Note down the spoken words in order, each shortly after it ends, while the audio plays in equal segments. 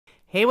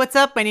Hey, what's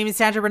up? My name is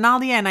Sandra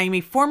Rinaldi, and I am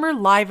a former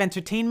live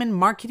entertainment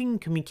marketing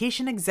and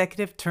communication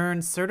executive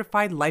turned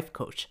certified life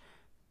coach.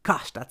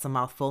 Gosh, that's a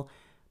mouthful.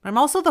 I'm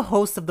also the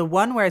host of the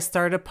One Where I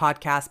Started a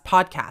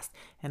podcast.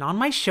 And on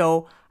my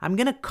show, I'm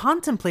going to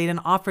contemplate and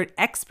offer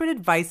expert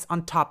advice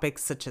on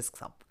topics such as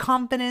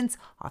self-confidence,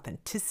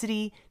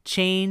 authenticity,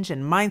 change,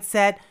 and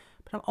mindset.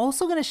 But I'm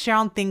also going to share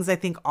on things I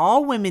think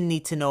all women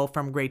need to know,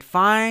 from great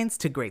finds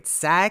to great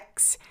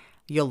sex.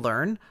 You'll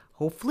learn,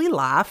 hopefully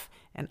laugh,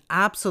 and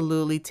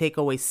absolutely take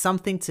away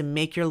something to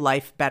make your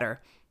life better.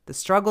 The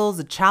struggles,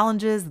 the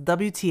challenges, the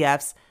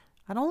WTFs,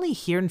 I'd only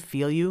hear and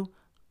feel you.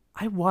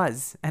 I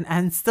was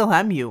and still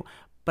am you,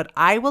 but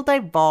I will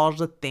divulge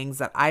the things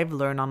that I've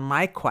learned on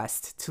my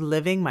quest to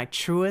living my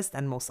truest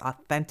and most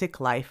authentic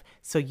life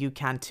so you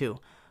can too.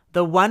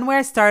 The One Where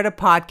I Started a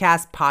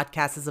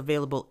podcast is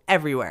available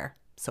everywhere.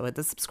 So hit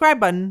the subscribe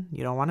button.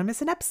 You don't want to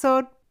miss an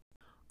episode.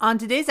 On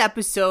today's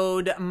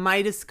episode,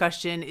 my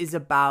discussion is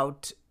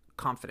about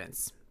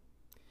confidence.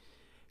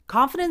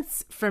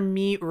 Confidence for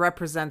me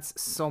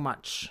represents so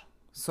much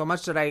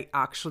that I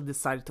actually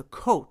decided to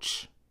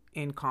coach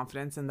in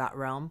confidence in that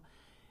realm.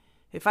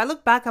 If I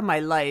look back on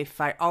my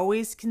life, I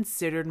always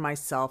considered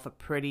myself a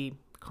pretty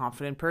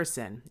confident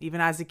person,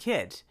 even as a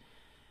kid.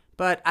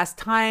 But as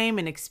time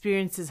and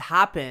experiences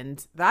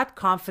happened, that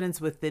confidence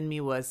within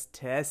me was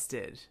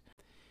tested.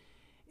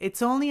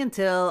 It's only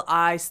until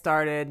I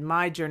started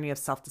my journey of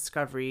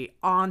self-discovery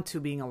onto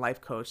being a life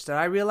coach that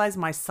I realized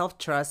my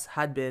self-trust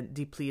had been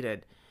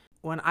depleted.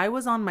 When I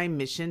was on my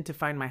mission to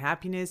find my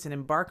happiness and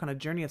embark on a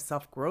journey of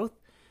self-growth,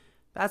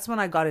 that's when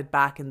I got it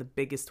back in the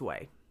biggest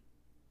way.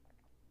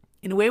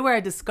 In a way where I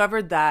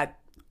discovered that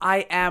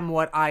I am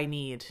what I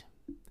need.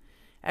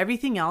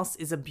 Everything else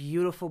is a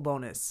beautiful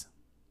bonus.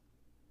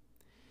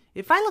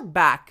 If I look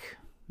back,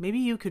 maybe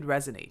you could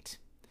resonate.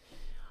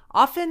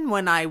 Often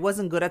when I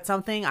wasn't good at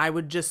something, I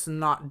would just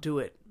not do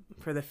it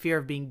for the fear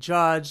of being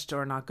judged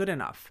or not good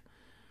enough.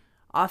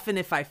 Often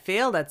if I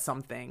failed at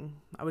something,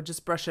 I would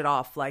just brush it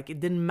off like it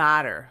didn't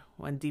matter,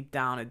 when deep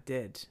down it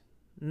did.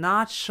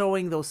 Not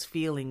showing those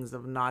feelings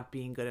of not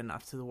being good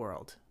enough to the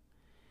world.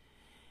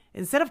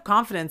 Instead of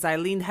confidence, I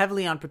leaned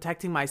heavily on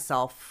protecting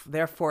myself,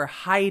 therefore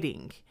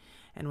hiding.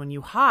 And when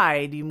you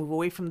hide, you move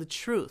away from the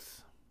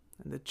truth.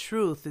 And the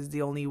truth is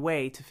the only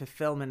way to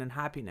fulfillment and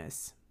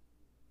happiness.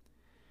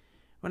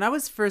 When I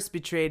was first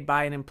betrayed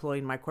by an employee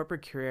in my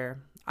corporate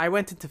career, I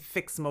went into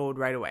fix mode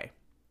right away.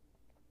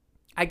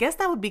 I guess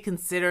that would be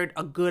considered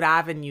a good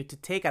avenue to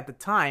take at the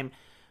time,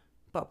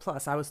 but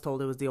plus I was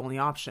told it was the only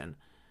option.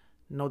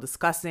 No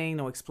discussing,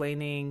 no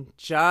explaining,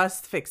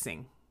 just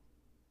fixing.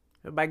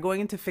 But by going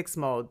into fix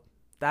mode,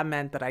 that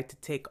meant that I had to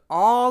take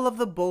all of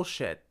the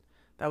bullshit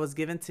that was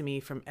given to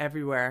me from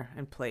everywhere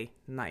and play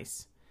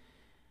nice.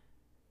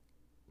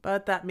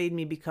 But that made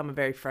me become a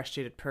very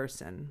frustrated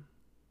person.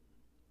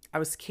 I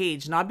was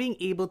caged, not being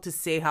able to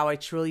say how I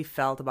truly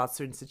felt about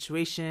certain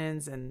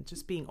situations and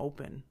just being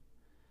open.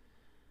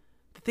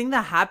 The thing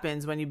that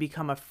happens when you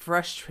become a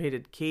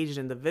frustrated, caged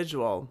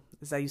individual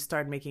is that you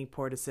start making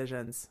poor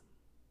decisions.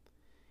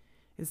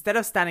 Instead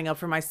of standing up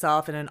for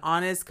myself in an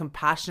honest,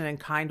 compassionate, and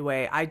kind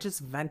way, I just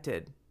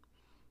vented.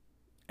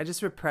 I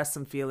just repressed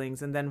some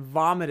feelings and then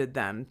vomited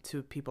them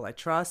to people I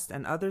trust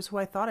and others who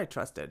I thought I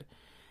trusted.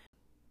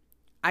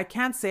 I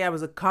can't say I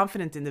was a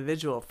confident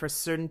individual for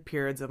certain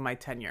periods of my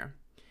tenure.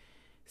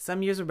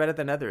 Some years were better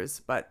than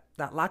others, but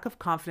that lack of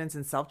confidence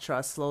and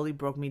self-trust slowly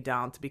broke me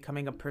down to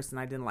becoming a person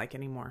I didn't like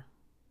anymore.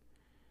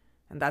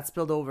 And that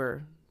spilled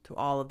over to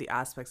all of the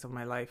aspects of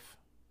my life.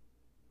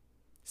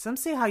 Some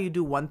say how you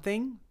do one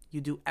thing,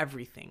 you do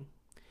everything.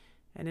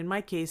 And in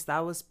my case, that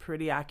was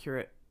pretty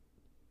accurate.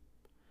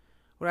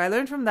 What I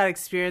learned from that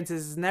experience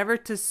is never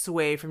to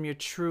sway from your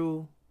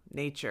true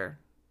nature,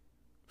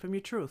 from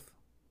your truth.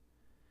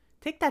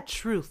 Take that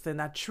truth and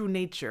that true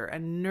nature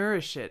and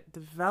nourish it,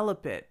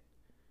 develop it.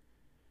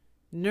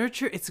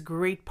 Nurture its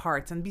great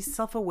parts and be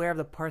self-aware of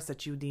the parts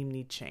that you deem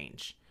need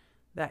change.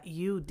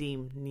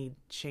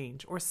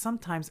 Or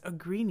sometimes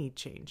agree need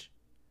change.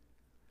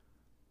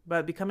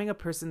 But becoming a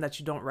person that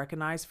you don't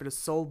recognize for the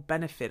sole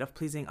benefit of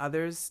pleasing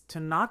others to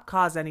not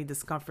cause any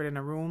discomfort in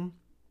a room,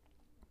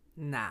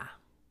 nah.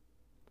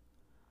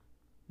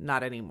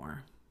 Not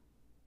anymore.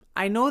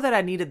 I know that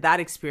I needed that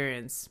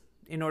experience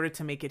in order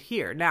to make it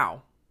here.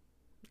 Now,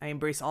 I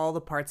embrace all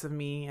the parts of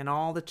me and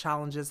all the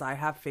challenges I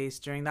have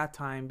faced during that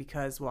time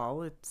because,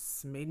 well,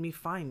 it's made me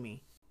find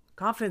me.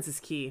 Confidence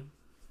is key.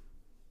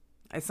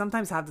 I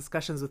sometimes have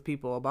discussions with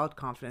people about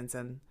confidence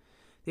and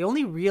they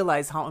only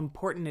realize how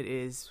important it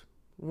is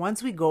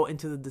once we go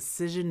into the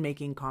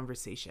decision-making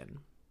conversation.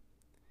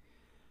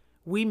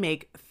 We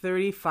make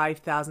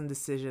 35,000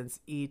 decisions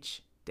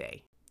each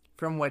day.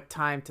 From what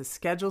time to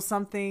schedule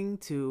something,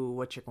 to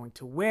what you're going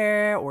to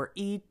wear or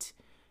eat,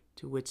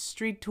 to which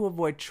street to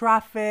avoid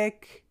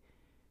traffic,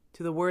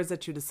 to the words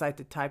that you decide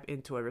to type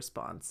into a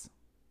response.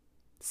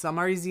 Some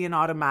are easy and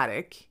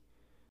automatic,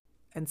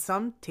 and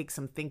some take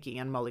some thinking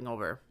and mulling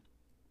over.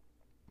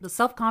 The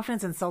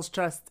self-confidence and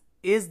self-trust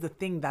is the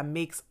thing that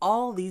makes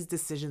all these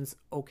decisions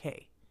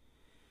okay.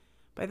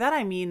 By that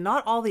I mean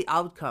not all the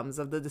outcomes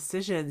of the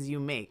decisions you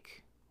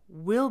make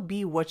will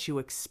be what you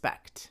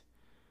expect.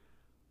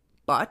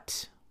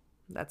 But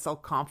that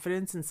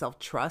self-confidence and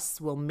self-trust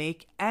will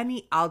make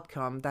any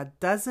outcome that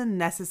doesn't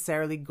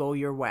necessarily go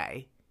your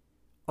way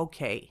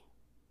okay,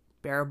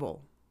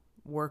 bearable,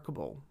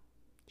 workable,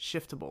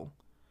 shiftable.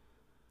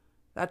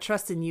 That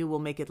trust in you will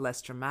make it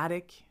less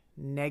dramatic,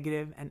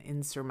 negative, and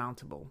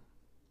insurmountable.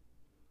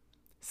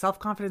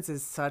 Self-confidence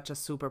is such a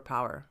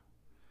superpower.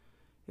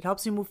 It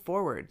helps you move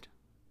forward.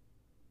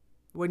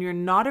 When you're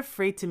not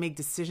afraid to make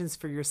decisions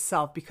for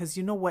yourself because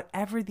you know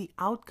whatever the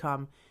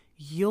outcome,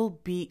 you'll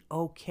be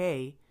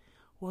okay.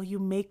 Well, you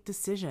make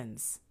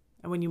decisions.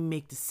 And when you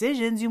make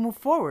decisions, you move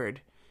forward.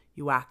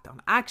 You act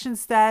on action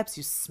steps,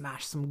 you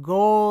smash some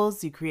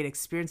goals, you create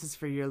experiences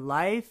for your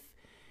life,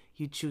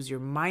 you choose your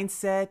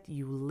mindset,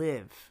 you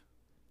live.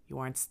 You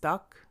aren't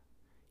stuck,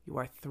 you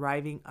are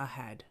thriving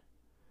ahead.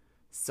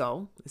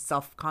 So, is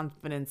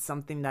self-confidence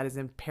something that is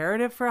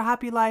imperative for a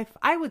happy life?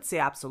 I would say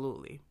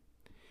absolutely.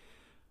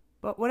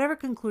 But whatever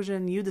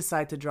conclusion you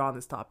decide to draw on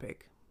this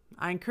topic,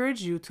 I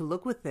encourage you to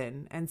look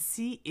within and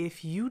see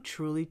if you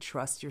truly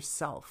trust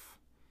yourself,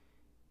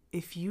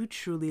 if you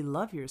truly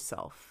love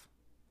yourself,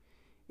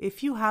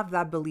 if you have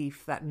that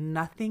belief that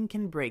nothing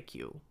can break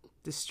you,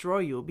 destroy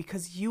you,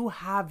 because you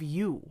have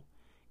you,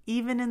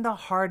 even in the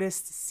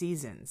hardest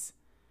seasons.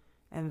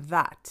 And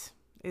that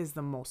is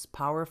the most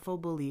powerful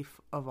belief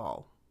of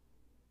all.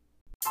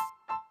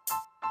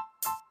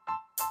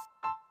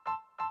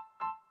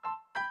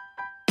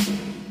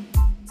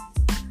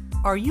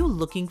 Are you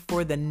looking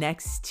for the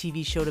next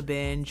TV show to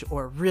binge,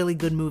 or a really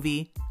good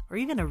movie, or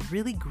even a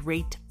really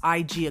great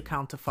IG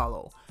account to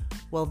follow?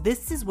 Well,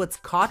 this is what's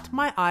caught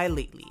my eye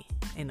lately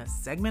in a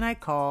segment I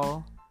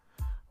call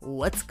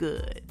What's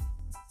Good?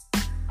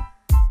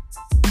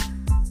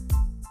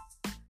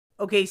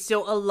 Okay,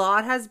 so a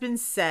lot has been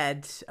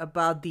said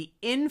about the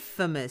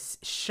infamous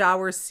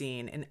shower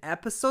scene in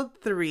episode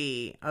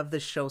 3 of the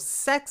show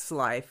Sex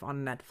Life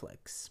on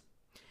Netflix.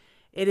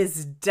 It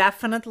is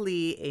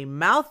definitely a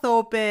mouth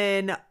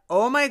open,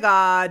 oh my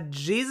God,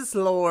 Jesus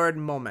Lord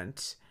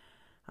moment.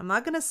 I'm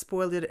not going to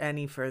spoil it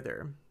any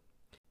further.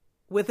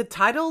 With a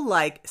title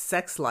like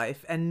Sex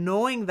Life and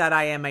knowing that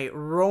I am a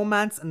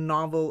romance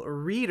novel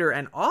reader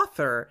and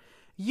author,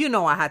 you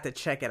know I had to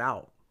check it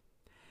out.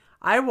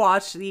 I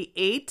watched the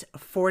 8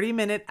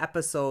 40-minute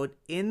episode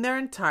in their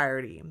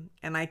entirety,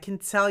 and I can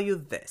tell you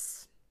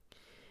this.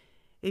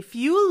 If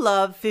you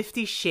love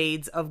 50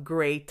 Shades of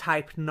Grey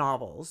type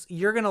novels,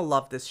 you're going to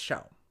love this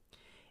show.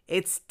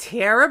 It's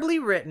terribly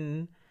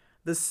written,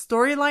 the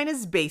storyline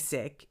is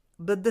basic,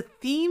 but the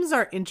themes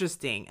are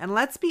interesting, and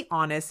let's be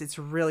honest, it's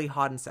really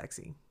hot and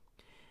sexy.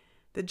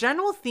 The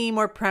general theme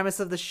or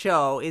premise of the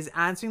show is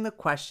answering the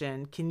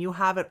question, can you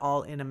have it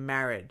all in a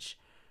marriage?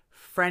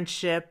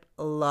 Friendship,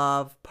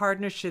 love,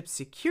 partnership,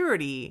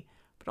 security,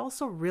 but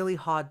also really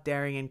hot,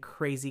 daring, and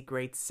crazy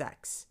great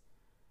sex.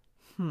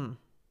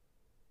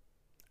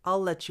 I'll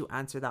let you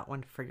answer that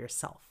one for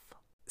yourself.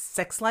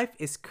 Sex Life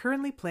is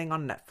currently playing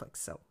on Netflix,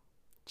 so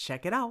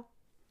check it out.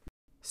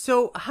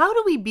 So how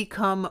do we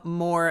become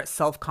more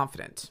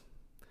self-confident?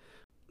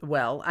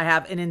 Well, I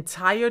have an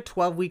entire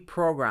 12-week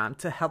program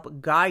to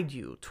help guide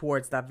you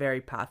towards that very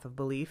path of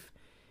belief.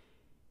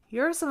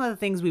 Here are some of the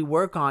things we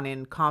work on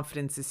in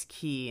Confidence is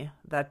Key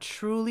that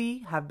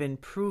truly have been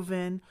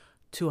proven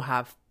to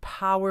have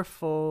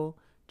powerful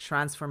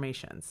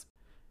transformations.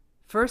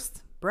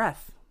 First,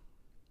 breath.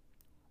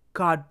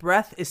 God,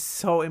 breath is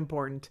so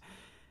important.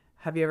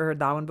 Have you ever heard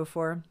that one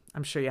before?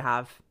 I'm sure you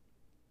have.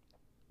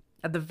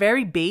 At the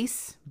very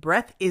base,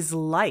 breath is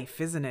life,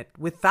 isn't it?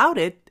 Without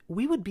it,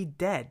 we would be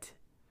dead.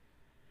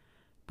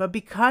 But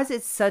because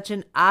it's such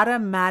an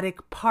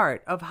automatic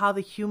part of how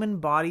the human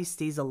body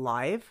stays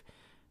alive,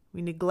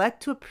 we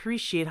neglect to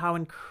appreciate how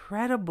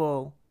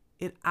incredible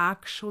it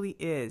actually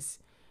is.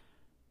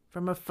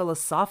 From a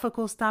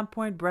philosophical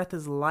standpoint, breath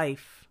is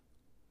life.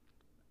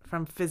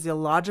 From a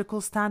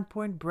physiological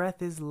standpoint,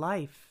 breath is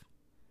life.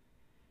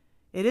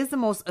 It is the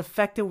most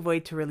effective way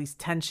to release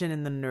tension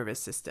in the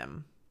nervous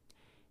system.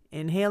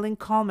 Inhaling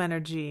calm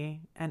energy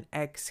and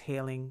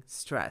exhaling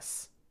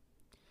stress.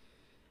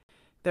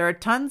 There are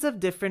tons of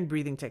different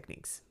breathing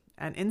techniques.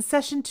 And in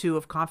session 2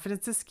 of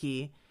Confidence is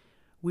Key,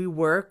 we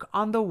work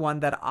on the one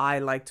that I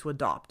like to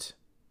adopt.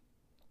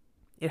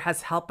 It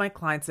has helped my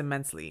clients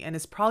immensely and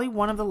is probably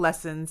one of the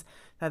lessons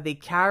that they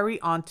carry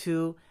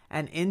onto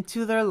and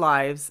into their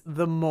lives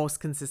the most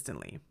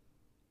consistently.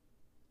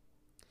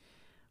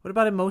 What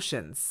about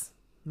emotions?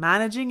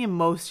 Managing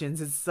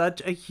emotions is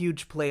such a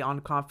huge play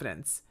on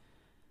confidence.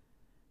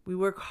 We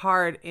work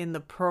hard in the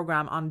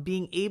program on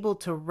being able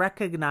to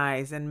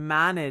recognize and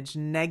manage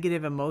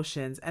negative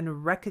emotions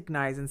and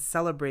recognize and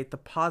celebrate the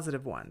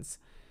positive ones.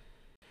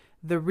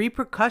 The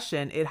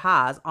repercussion it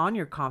has on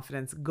your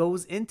confidence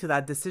goes into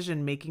that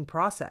decision-making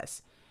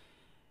process.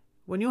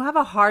 When you have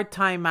a hard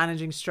time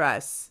managing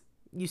stress,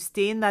 you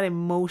stay in that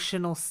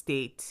emotional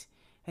state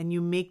and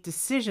you make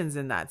decisions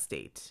in that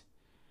state.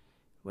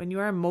 When you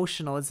are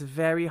emotional, it's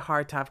very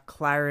hard to have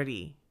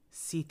clarity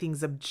see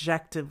things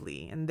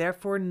objectively, and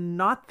therefore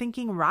not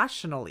thinking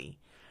rationally.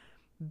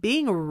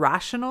 Being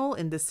rational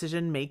in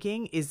decision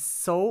making is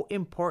so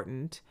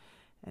important,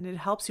 and it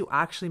helps you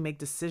actually make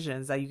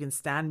decisions that you can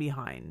stand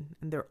behind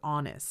and they're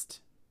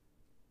honest.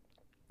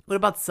 What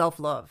about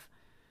self-love?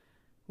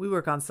 We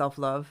work on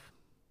self-love.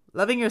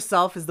 Loving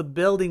yourself is the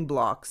building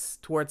blocks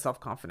towards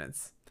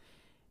self-confidence.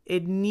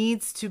 It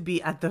needs to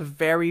be at the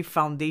very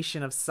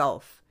foundation of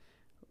self.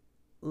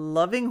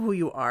 Loving who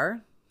you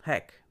are,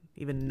 heck,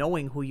 even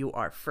knowing who you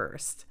are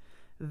first.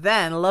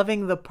 Then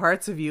loving the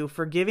parts of you,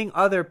 forgiving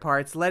other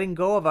parts, letting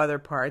go of other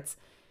parts.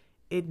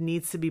 It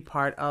needs to be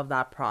part of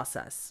that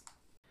process.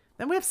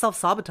 Then we have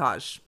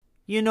self-sabotage.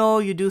 You know,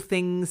 you do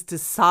things to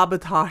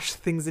sabotage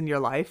things in your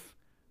life.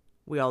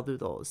 We all do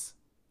those.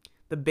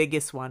 The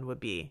biggest one would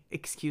be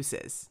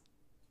excuses.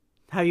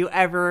 Have you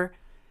ever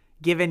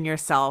given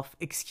yourself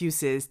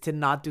excuses to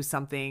not do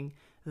something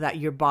that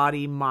your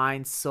body,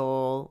 mind,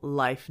 soul,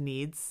 life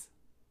needs?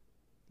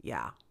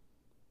 Yeah,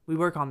 we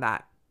work on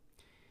that.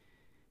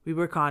 We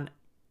work on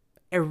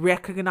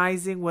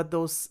recognizing what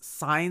those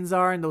signs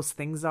are and those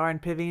things are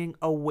and pivoting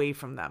away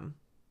from them.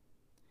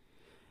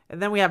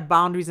 And then we have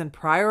boundaries and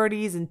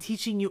priorities and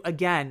teaching you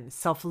again,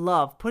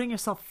 self-love, putting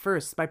yourself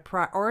first by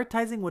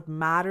prioritizing what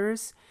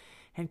matters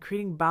and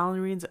creating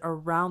boundaries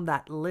around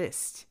that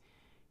list.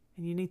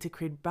 And you need to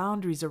create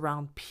boundaries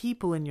around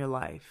people in your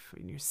life,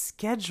 in your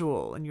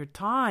schedule, in your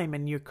time,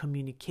 and your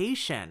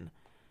communication.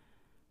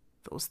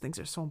 Those things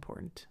are so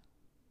important.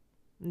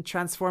 And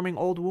transforming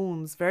old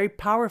wounds, very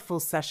powerful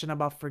session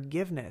about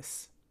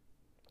forgiveness.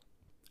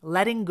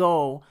 Letting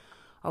go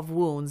of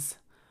wounds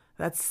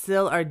that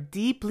still are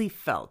deeply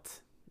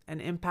felt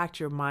and impact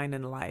your mind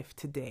and life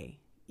today,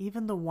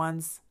 even the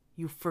ones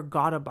you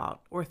forgot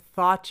about or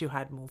thought you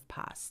had moved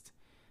past.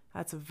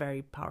 That's a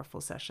very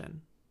powerful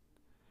session.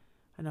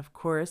 And of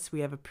course, we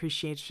have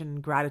appreciation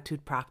and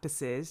gratitude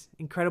practices,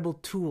 incredible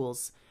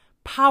tools,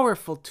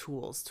 powerful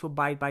tools to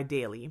abide by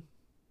daily.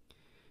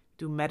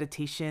 Do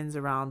meditations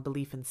around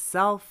belief in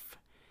self,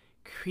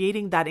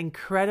 creating that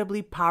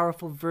incredibly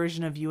powerful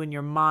version of you in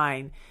your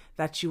mind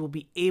that you will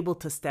be able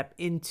to step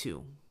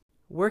into.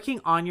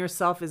 Working on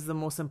yourself is the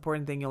most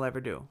important thing you'll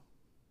ever do.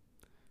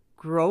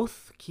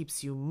 Growth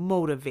keeps you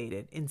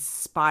motivated,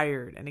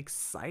 inspired, and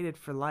excited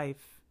for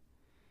life.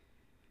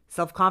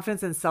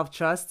 Self-confidence and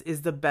self-trust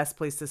is the best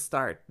place to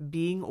start.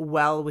 Being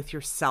well with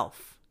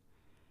yourself,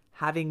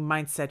 having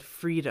mindset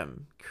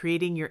freedom,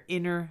 creating your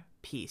inner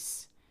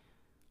peace.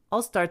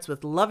 All starts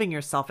with loving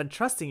yourself and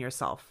trusting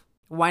yourself.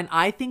 When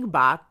I think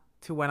back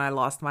to when I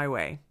lost my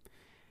way,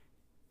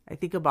 I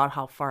think about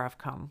how far I've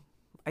come.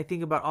 I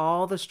think about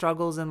all the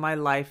struggles in my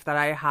life that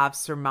I have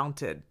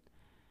surmounted.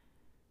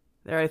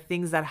 There are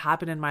things that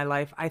happened in my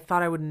life I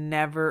thought I would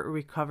never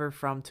recover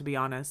from, to be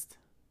honest.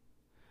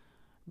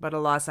 But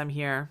alas, I'm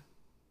here.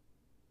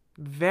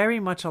 Very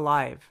much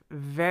alive,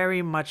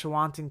 very much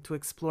wanting to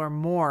explore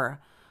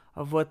more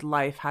of what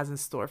life has in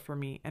store for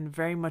me, and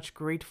very much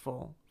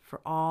grateful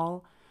for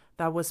all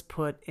that was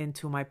put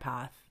into my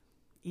path,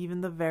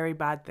 even the very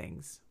bad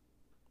things.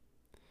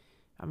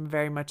 I'm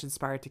very much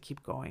inspired to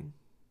keep going.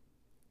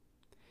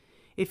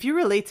 If you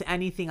relate to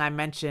anything I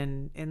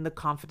mentioned in the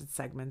confidence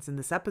segments in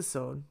this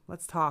episode,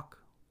 let's talk.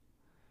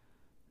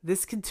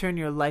 This can turn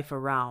your life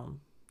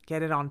around,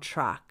 get it on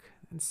track,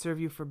 and serve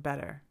you for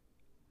better.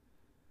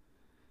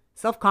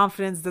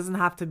 Self-confidence doesn't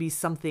have to be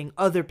something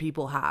other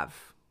people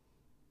have.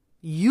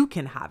 You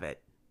can have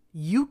it.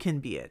 You can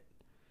be it.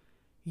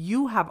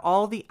 You have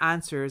all the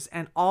answers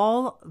and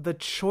all the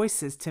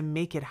choices to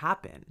make it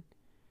happen.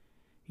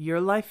 Your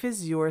life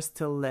is yours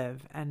to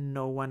live and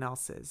no one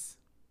else's.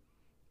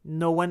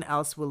 No one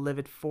else will live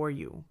it for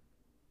you.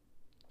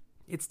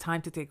 It's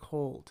time to take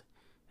hold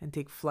and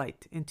take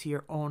flight into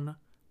your own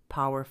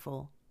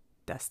powerful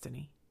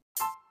destiny.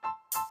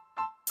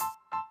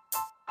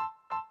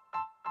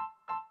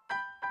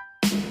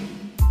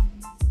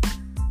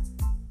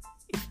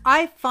 If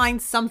I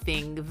find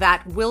something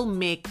that will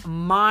make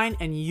mine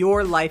and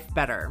your life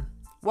better,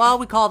 well,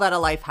 we call that a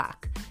life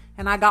hack.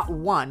 And I got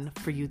one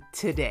for you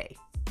today.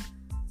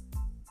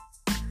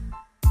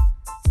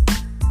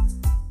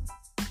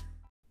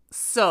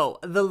 So,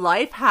 the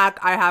life hack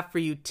I have for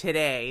you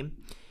today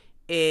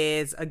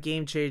is a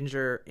game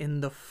changer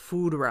in the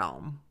food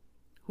realm.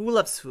 Who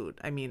loves food?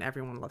 I mean,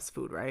 everyone loves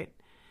food, right?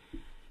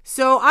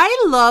 So,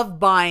 I love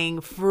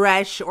buying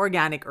fresh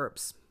organic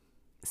herbs,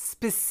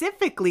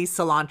 specifically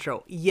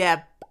cilantro.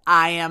 Yep,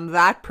 I am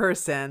that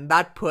person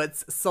that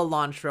puts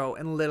cilantro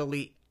in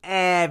literally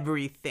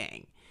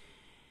everything.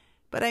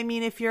 But I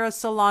mean, if you're a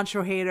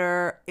cilantro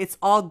hater, it's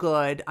all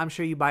good. I'm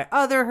sure you buy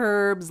other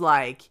herbs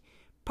like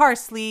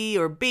parsley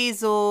or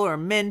basil or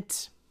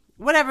mint,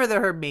 whatever the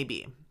herb may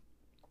be.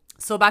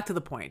 So back to the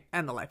point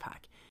and the life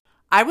hack.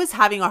 I was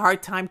having a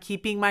hard time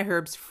keeping my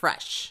herbs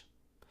fresh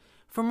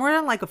for more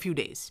than like a few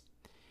days.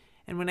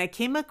 And when I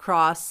came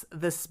across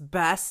this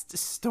best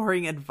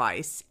storing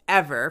advice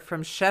ever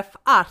from Chef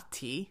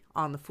Arti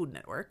on the Food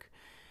Network,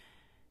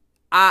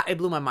 it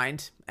blew my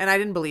mind and I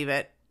didn't believe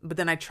it, but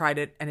then I tried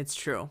it and it's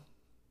true.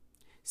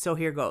 So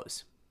here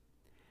goes.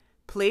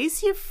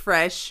 Place your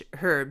fresh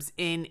herbs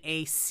in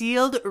a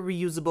sealed,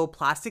 reusable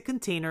plastic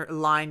container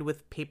lined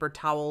with paper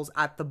towels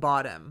at the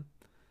bottom.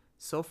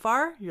 So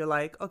far, you're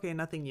like, okay,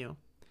 nothing new.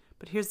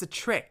 But here's the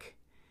trick.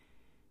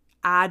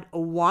 Add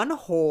 1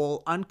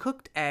 whole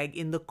uncooked egg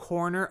in the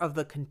corner of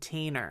the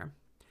container.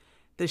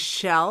 The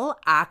shell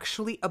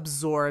actually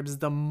absorbs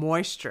the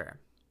moisture.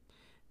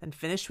 Then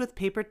finish with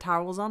paper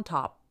towels on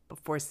top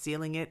before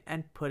sealing it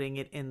and putting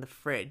it in the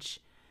fridge.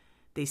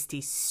 They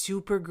stay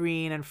super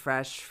green and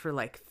fresh for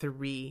like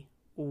 3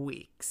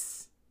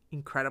 weeks.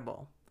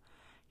 Incredible.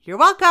 You're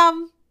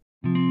welcome.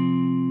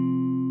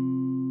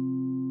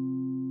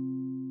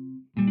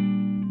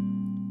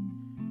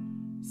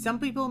 Some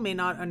people may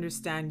not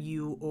understand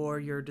you or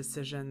your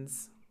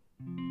decisions.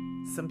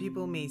 Some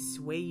people may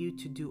sway you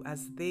to do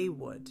as they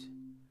would.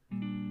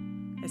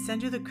 I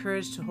send you the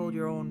courage to hold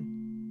your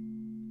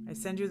own. I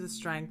send you the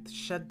strength to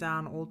shut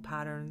down old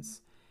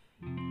patterns.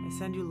 I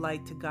send you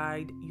light to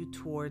guide you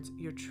towards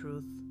your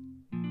truth.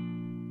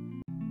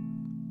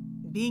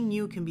 Being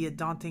you can be a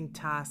daunting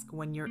task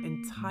when your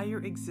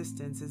entire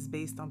existence is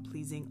based on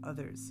pleasing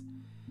others.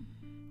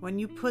 When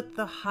you put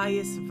the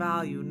highest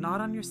value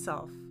not on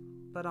yourself,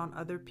 but on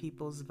other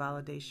people's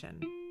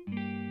validation.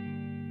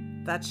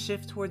 That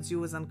shift towards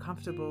you is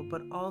uncomfortable,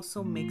 but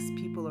also makes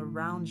people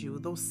around you,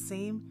 those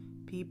same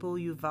people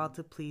you vow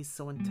to please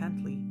so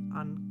intently,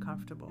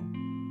 uncomfortable.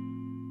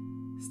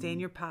 Stay in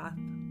your path.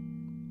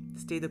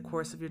 Stay the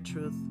course of your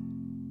truth,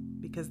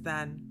 because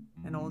then,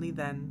 and only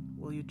then,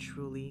 will you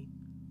truly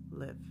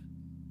live.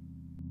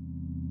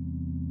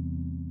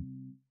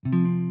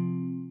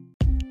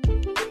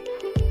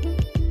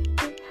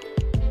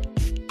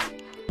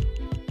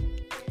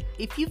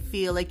 If you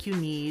feel like you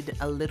need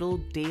a little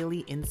daily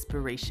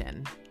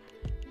inspiration,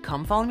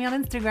 come follow me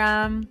on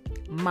Instagram.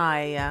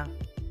 My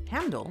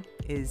handle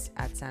is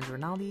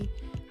 @SandraRinaldi.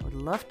 I would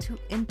love to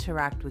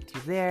interact with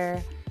you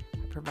there.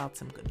 I provide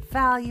some good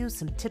value,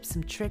 some tips,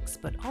 some tricks,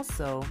 but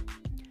also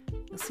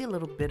you'll see a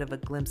little bit of a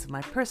glimpse of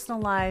my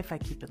personal life. I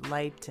keep it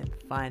light and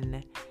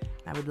fun.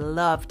 I would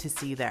love to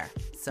see you there.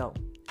 So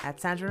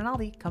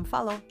 @SandraRinaldi, come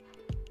follow.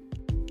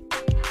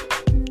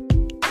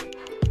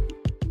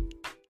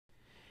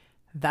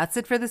 That's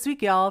it for this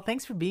week, y'all.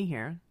 Thanks for being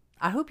here.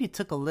 I hope you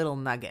took a little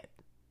nugget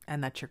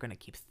and that you're going to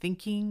keep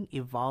thinking,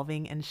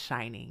 evolving, and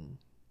shining.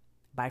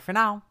 Bye for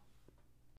now.